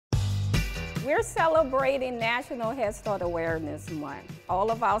We're celebrating National Head Start Awareness Month. All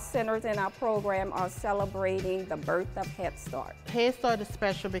of our centers in our program are celebrating the birth of Head Start. Head Start is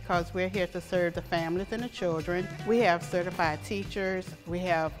special because we're here to serve the families and the children. We have certified teachers. We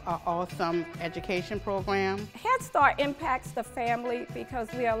have an awesome education program. Head Start impacts the family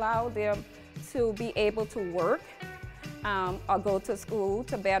because we allow them to be able to work or go to school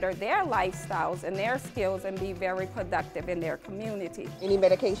to better their lifestyles and their skills and be very productive in their community. Any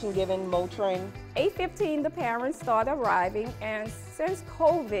medication given, Motrin? 8:15 the parents start arriving, and since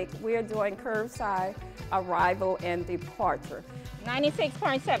COVID we're doing curbside arrival and departure.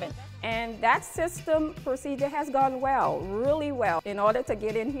 96.7. And that system procedure has gone well, really well. In order to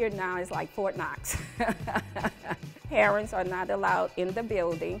get in here now, it's like Fort Knox. Parents are not allowed in the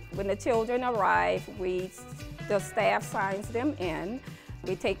building. When the children arrive, the staff signs them in.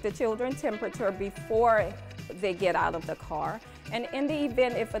 We take the children's temperature before they get out of the car. And in the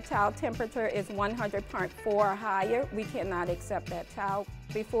event if a child temperature is 100.4 or higher, we cannot accept that child.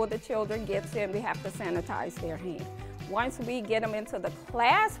 Before the children gets in, we have to sanitize their hands. Once we get them into the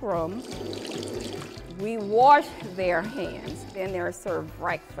classroom, we wash their hands. Then they're served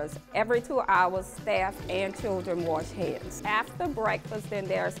breakfast. Every 2 hours, staff and children wash hands. After breakfast, then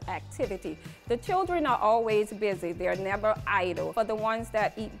there's activity. The children are always busy. They're never idle. For the ones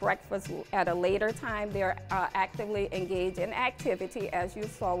that eat breakfast at a later time, they're actively engaged in activity, as you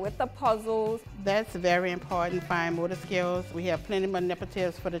saw with the puzzles. That's very important, fine motor skills. We have plenty of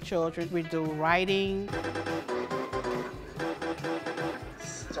manipulatives for the children. We do writing.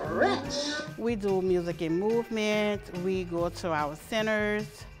 Stretch. We do music and movement. We go to our centers.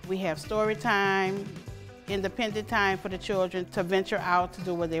 We have story time, independent time for the children to venture out to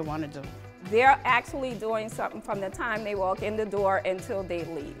do what they want to do. They're actually doing something from the time they walk in the door until they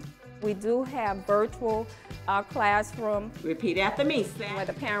leave. We do have virtual classroom. Repeat after me, Sam. Where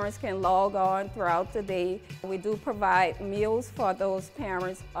the parents can log on throughout the day. We do provide meals for those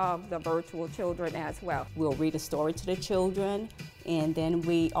parents of the virtual children as well. We'll read a story to the children, and then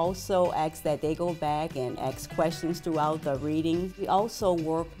we also ask that they go back and ask questions throughout the reading. We also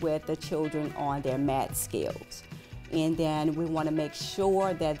work with the children on their math skills. And then we want to make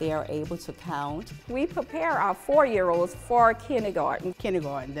sure that they are able to count. We prepare our 4-year-olds for kindergarten.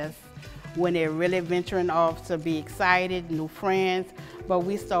 Kindergarten, that's when they're really venturing off to be excited, new friends, but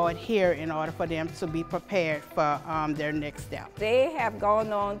we start here in order for them to be prepared for their next step. They have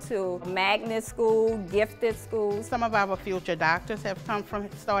gone on to magnet school, gifted schools. Some of our future doctors have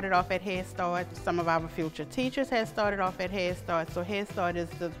started off at Head Start. Some of our future teachers have started off at Head Start. So Head Start is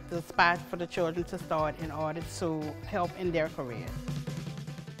the spot for the children to start in order to help in their careers.